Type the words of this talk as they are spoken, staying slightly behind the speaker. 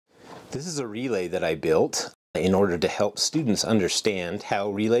This is a relay that I built in order to help students understand how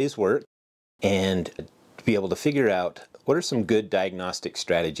relays work and to be able to figure out what are some good diagnostic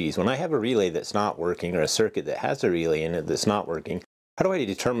strategies. When I have a relay that's not working or a circuit that has a relay in it that's not working, how do I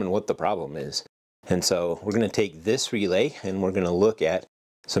determine what the problem is? And so we're going to take this relay and we're going to look at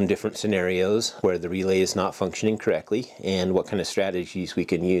some different scenarios where the relay is not functioning correctly and what kind of strategies we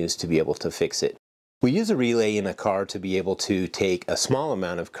can use to be able to fix it. We use a relay in a car to be able to take a small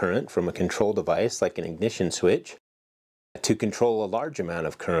amount of current from a control device like an ignition switch to control a large amount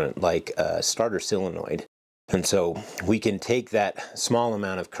of current like a starter solenoid. And so we can take that small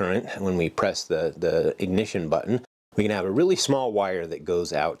amount of current when we press the ignition button. We can have a really small wire that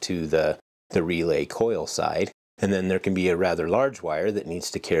goes out to the relay coil side, and then there can be a rather large wire that needs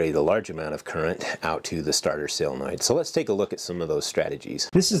to carry the large amount of current out to the starter solenoid. So let's take a look at some of those strategies.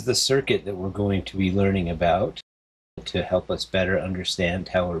 This is the circuit that we're going to be learning about to help us better understand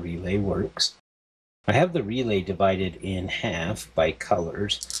how a relay works. I have the relay divided in half by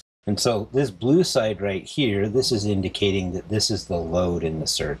colors. And so this blue side right here, this is indicating that this is the load in the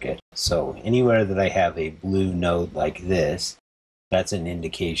circuit. So anywhere that I have a blue node like this, that's an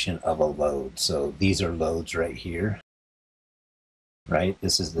indication of a load. So these are loads right here, right?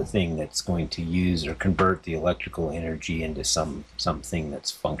 This is the thing that's going to use or convert the electrical energy into something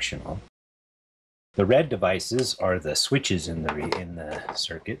that's functional. The red devices are the switches in the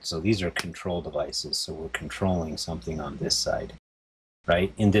circuit. So these are control devices. So we're controlling something on this side,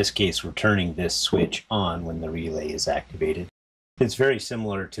 right? In this case, we're turning this switch on when the relay is activated. It's very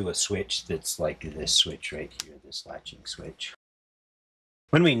similar to a switch that's like this switch right here, this latching switch.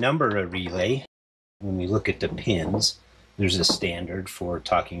 When we number a relay, when we look at the pins, there's a standard for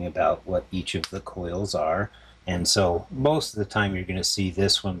talking about what each of the coils are. And so most of the time you're going to see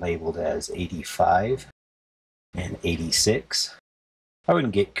this one labeled as 85 and 86. I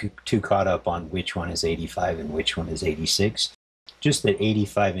wouldn't get too caught up on which one is 85 and which one is 86. Just that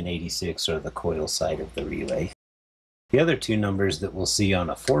 85 and 86 are the coil side of the relay. The other two numbers that we'll see on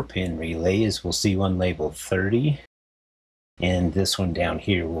a 4-pin relay is we'll see one labeled 30. And this one down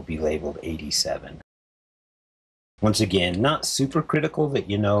here will be labeled 87. Once again, not super critical that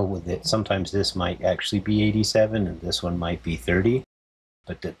you know that sometimes this might actually be 87 and this one might be 30,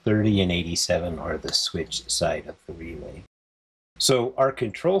 but the 30 and 87 are the switch side of the relay. So our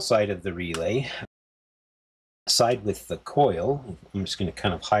control side of the relay, side with the coil, I'm just going to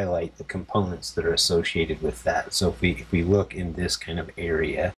kind of highlight the components that are associated with that. So if we look in this kind of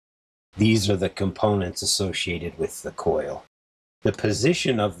area, these are the components associated with the coil. The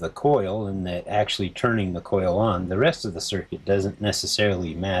position of the coil and that actually turning the coil on, the rest of the circuit doesn't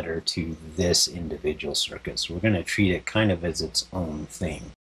necessarily matter to this individual circuit. So we're going to treat it kind of as its own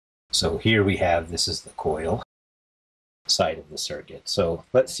thing. So here we have, this is the coil side of the circuit. So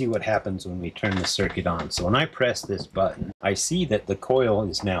let's see what happens when we turn the circuit on. So when I press this button, I see that the coil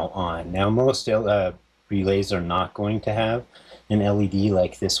is now on. Now most relays are not going to have an LED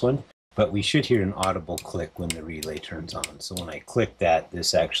like this one, but we should hear an audible click when the relay turns on. So when I click that,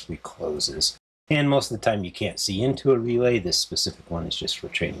 this actually closes. And most of the time you can't see into a relay. This specific one is just for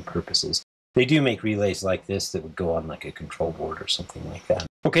training purposes. They do make relays like this that would go on like a control board or something like that.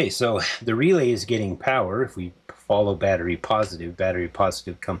 Okay, so the relay is getting power. If we follow battery positive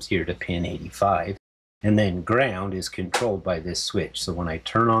comes here to pin 85. And then ground is controlled by this switch. So when I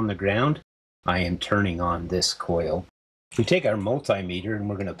turn on the ground, I am turning on this coil. If we take our multimeter and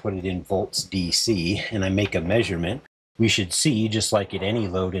we're going to put it in volts DC and I make a measurement, we should see, just like at any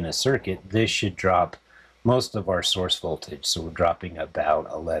load in a circuit, this should drop most of our source voltage. So we're dropping about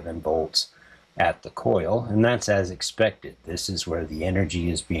 11 volts at the coil, and that's as expected. This is where the energy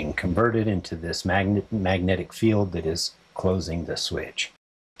is being converted into this magnetic field that is closing the switch.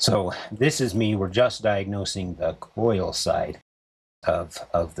 So this is me, we're just diagnosing the coil side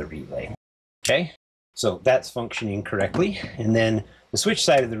of the relay. Okay? So that's functioning correctly. And then the switch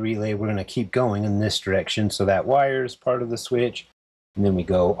side of the relay, we're going to keep going in this direction. So that wire is part of the switch. And then we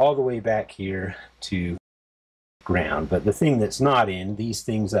go all the way back here to ground. But the thing that's not in, these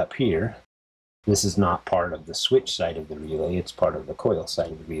things up here, this is not part of the switch side of the relay. It's part of the coil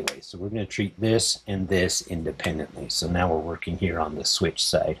side of the relay. So we're going to treat this and this independently. So now we're working here on the switch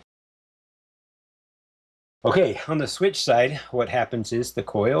side. Okay, on the switch side, what happens is the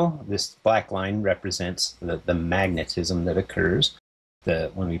coil, this black line represents the magnetism that occurs.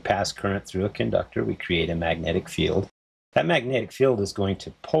 When we pass current through a conductor, we create a magnetic field. That magnetic field is going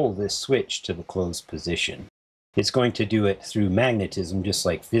to pull this switch to the closed position. It's going to do it through magnetism, just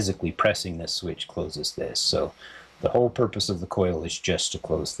like physically pressing this switch closes this. So the whole purpose of the coil is just to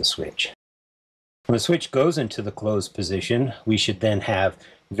close the switch. When the switch goes into the closed position, we should then have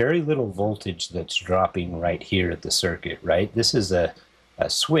very little voltage that's dropping right here at the circuit, right? This is a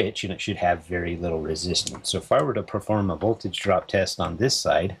switch, and it should have very little resistance. So if I were to perform a voltage drop test on this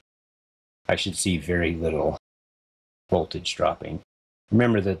side, I should see very little voltage dropping.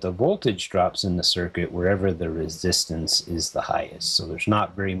 Remember that the voltage drops in the circuit wherever the resistance is the highest. So there's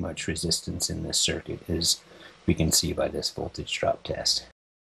not very much resistance in this circuit, as we can see by this voltage drop test.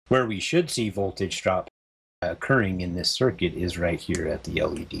 Where we should see voltage drop occurring in this circuit is right here at the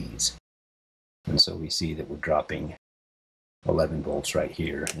LEDs. And so we see that we're dropping 11 volts right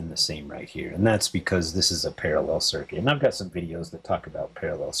here and the same right here. And that's because this is a parallel circuit. And I've got some videos that talk about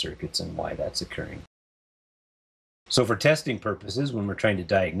parallel circuits and why that's occurring. So for testing purposes, when we're trying to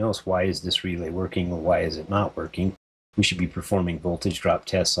diagnose why is this relay working or why is it not working, we should be performing voltage drop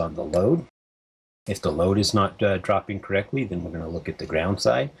tests on the load. If the load is not dropping correctly, then we're going to look at the ground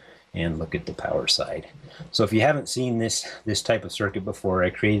side and look at the power side. So if you haven't seen this type of circuit before, I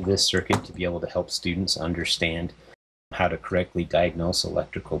created this circuit to be able to help students understand how to correctly diagnose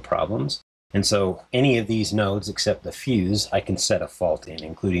electrical problems. And so any of these nodes except the fuse, I can set a fault in,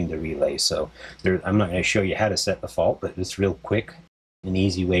 including the relay. So I'm not going to show you how to set the fault, but it's real quick and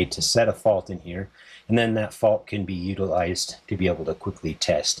easy way to set a fault in here. And then that fault can be utilized to be able to quickly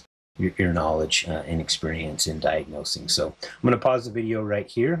test your knowledge and experience in diagnosing. So I'm going to pause the video right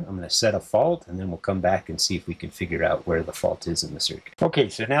here. I'm going to set a fault, and then we'll come back and see if we can figure out where the fault is in the circuit. Okay,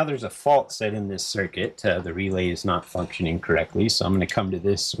 so now there's a fault set in this circuit. The relay is not functioning correctly, so I'm going to come to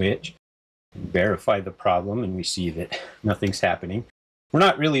this switch, verify the problem, and we see that nothing's happening. We're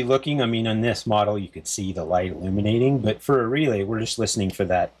not really looking, I mean, on this model you could see the light illuminating, but for a relay we're just listening for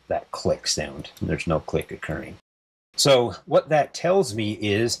that click sound, and there's no click occurring. So what that tells me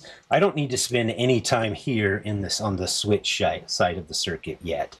is I don't need to spend any time here on the switch side of the circuit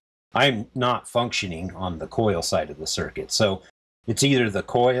yet. I'm not functioning on the coil side of the circuit. So it's either the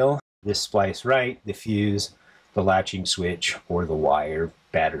coil, this splice right, the fuse, the latching switch, or the wire,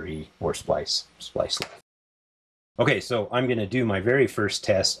 battery, or splice left. Okay, so I'm going to do my very first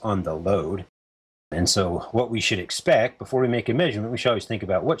test on the load. And so what we should expect before we make a measurement, we should always think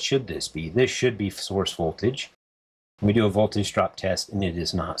about what should this be. This should be source voltage. We do a voltage drop test, and it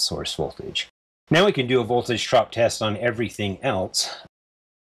is not source voltage. Now we can do a voltage drop test on everything else.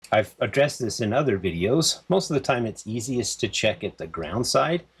 I've addressed this in other videos. Most of the time it's easiest to check at the ground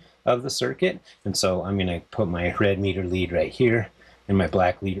side of the circuit. And so I'm going to put my red meter lead right here and my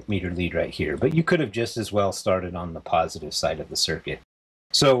black meter lead right here. But you could have just as well started on the positive side of the circuit.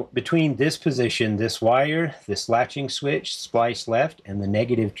 So between this position, this wire, this latching switch, splice left, and the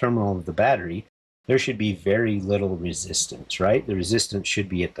negative terminal of the battery, there should be very little resistance, right? The resistance should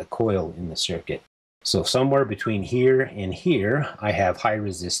be at the coil in the circuit. So somewhere between here and here, I have high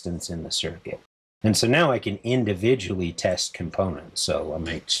resistance in the circuit. And so now I can individually test components. So I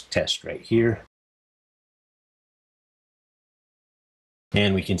might test right here.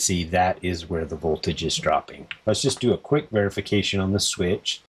 And we can see that is where the voltage is dropping. Let's just do a quick verification on the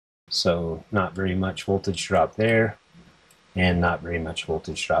switch. So not very much voltage drop there, and not very much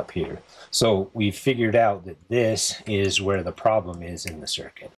voltage drop here. So we've figured out that this is where the problem is in the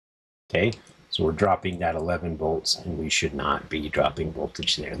circuit. Okay, so we're dropping that 11 volts, and we should not be dropping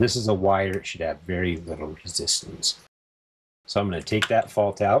voltage there. This is a wire, it should have very little resistance. So I'm going to take that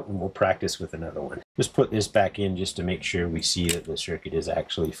fault out, and we'll practice with another one. Just put this back in just to make sure we see that the circuit is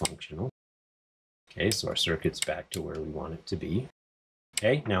actually functional. Okay, so our circuit's back to where we want it to be.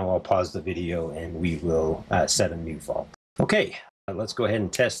 Okay, now I'll pause the video and we will set a new fault. Okay, let's go ahead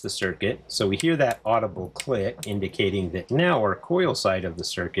and test the circuit. So we hear that audible click indicating that now our coil side of the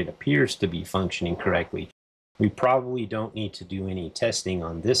circuit appears to be functioning correctly. We probably don't need to do any testing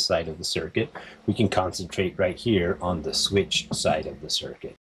on this side of the circuit. We can concentrate right here on the switch side of the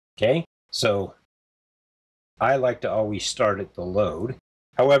circuit. Okay, so I like to always start at the load.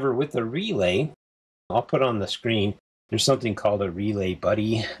 However, with the relay, I'll put on the screen, there's something called a relay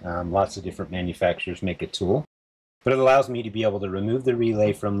buddy. Lots of different manufacturers make a tool. But it allows me to be able to remove the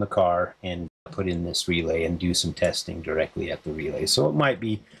relay from the car and put in this relay and do some testing directly at the relay. So it might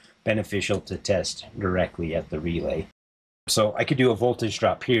be beneficial to test directly at the relay. So I could do a voltage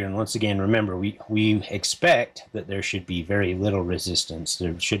drop here, and once again, remember, we expect that there should be very little resistance.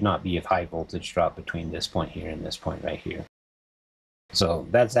 There should not be a high voltage drop between this point here and this point right here. So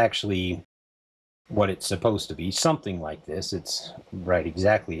that's actually what it's supposed to be, something like this. It's right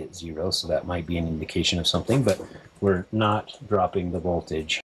exactly at 0, so that might be an indication of something, but we're not dropping the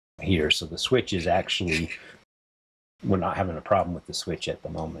voltage here. So the switch is actually, we're not having a problem with the switch at the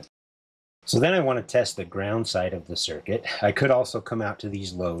moment. So then I want to test the ground side of the circuit. I could also come out to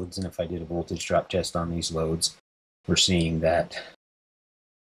these loads, and if I did a voltage drop test on these loads, we're seeing that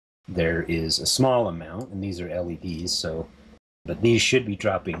there is a small amount, and these are LEDs, but these should be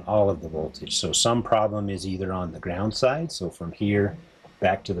dropping all of the voltage. So some problem is either on the ground side, so from here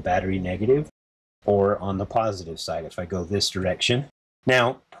back to the battery negative, or on the positive side if I go this direction.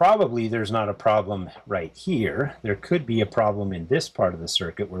 Now, probably there's not a problem right here. There could be a problem in this part of the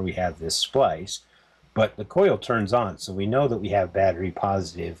circuit where we have this splice, but the coil turns on, so we know that we have battery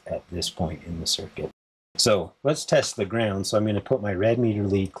positive at this point in the circuit. So let's test the ground. So I'm going to put my red meter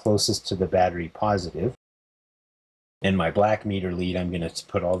lead closest to the battery positive, and my black meter lead I'm going to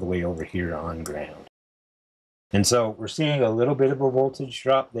put all the way over here on ground. And so we're seeing a little bit of a voltage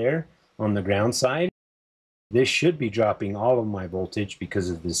drop there on the ground side. This should be dropping all of my voltage because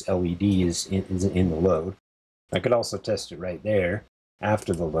of this LED is in the load. I could also test it right there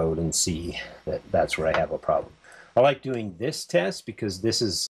after the load and see that that's where I have a problem. I like doing this test because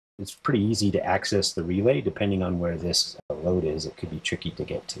it's pretty easy to access the relay depending on where this load is. It could be tricky to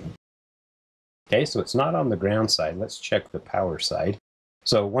get to. Okay, so it's not on the ground side. Let's check the power side.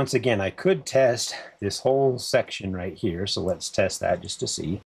 So once again, I could test this whole section right here. So let's test that just to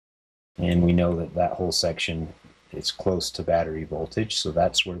see. And we know that that whole section is close to battery voltage, so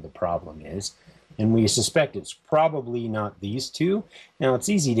that's where the problem is. And we suspect it's probably not these two. Now, it's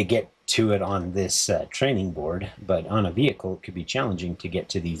easy to get to it on this training board, but on a vehicle, it could be challenging to get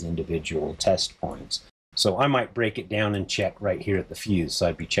to these individual test points. So I might break it down and check right here at the fuse. So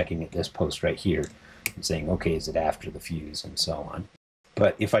I'd be checking at this post right here and saying, okay, is it after the fuse, and so on.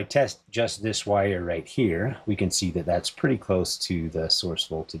 But if I test just this wire right here, we can see that that's pretty close to the source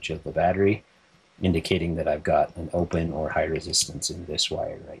voltage of the battery, indicating that I've got an open or high resistance in this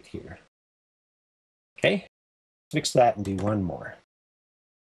wire right here. Okay, fix that and do one more.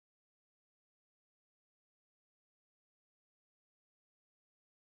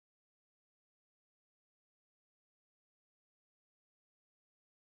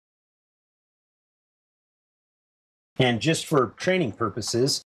 And just for training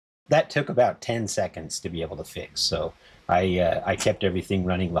purposes, that took about 10 seconds to be able to fix. So I kept everything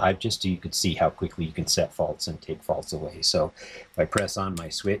running live just so you could see how quickly you can set faults and take faults away. So if I press on my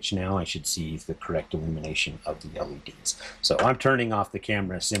switch now, I should see the correct illumination of the LEDs. So I'm turning off the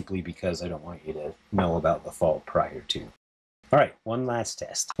camera simply because I don't want you to know about the fault prior to. All right, one last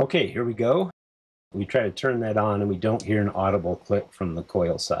test. Okay, here we go. We try to turn that on and we don't hear an audible click from the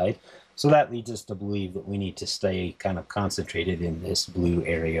coil side. So that leads us to believe that we need to stay kind of concentrated in this blue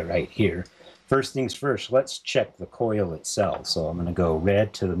area right here. First things first, let's check the coil itself. So I'm going to go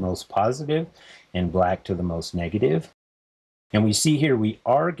red to the most positive and black to the most negative. And we see here we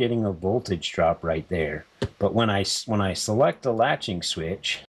are getting a voltage drop right there. But when I select the latching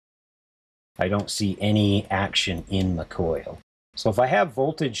switch, I don't see any action in the coil. So if I have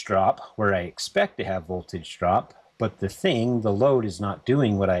voltage drop where I expect to have voltage drop, but the load is not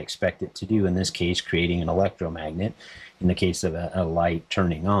doing what I expect it to do, in this case creating an electromagnet, in the case of a light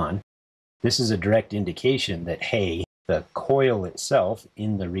turning on, this is a direct indication that, hey, the coil itself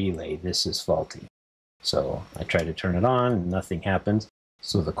in the relay, this is faulty. So I try to turn it on and nothing happens.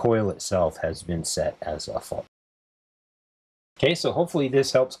 So the coil itself has been set as a fault. Okay, so hopefully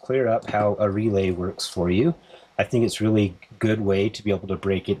this helps clear up how a relay works for you. I think it's really a good way to be able to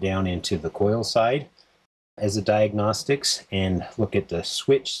break it down into the coil side as a diagnostics and look at the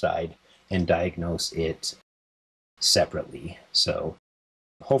switch side and diagnose it separately. So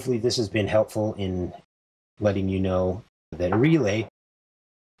hopefully this has been helpful in letting you know that a relay,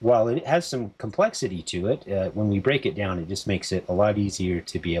 while it has some complexity to it, when we break it down, it just makes it a lot easier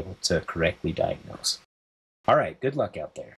to be able to correctly diagnose. All right, good luck out there.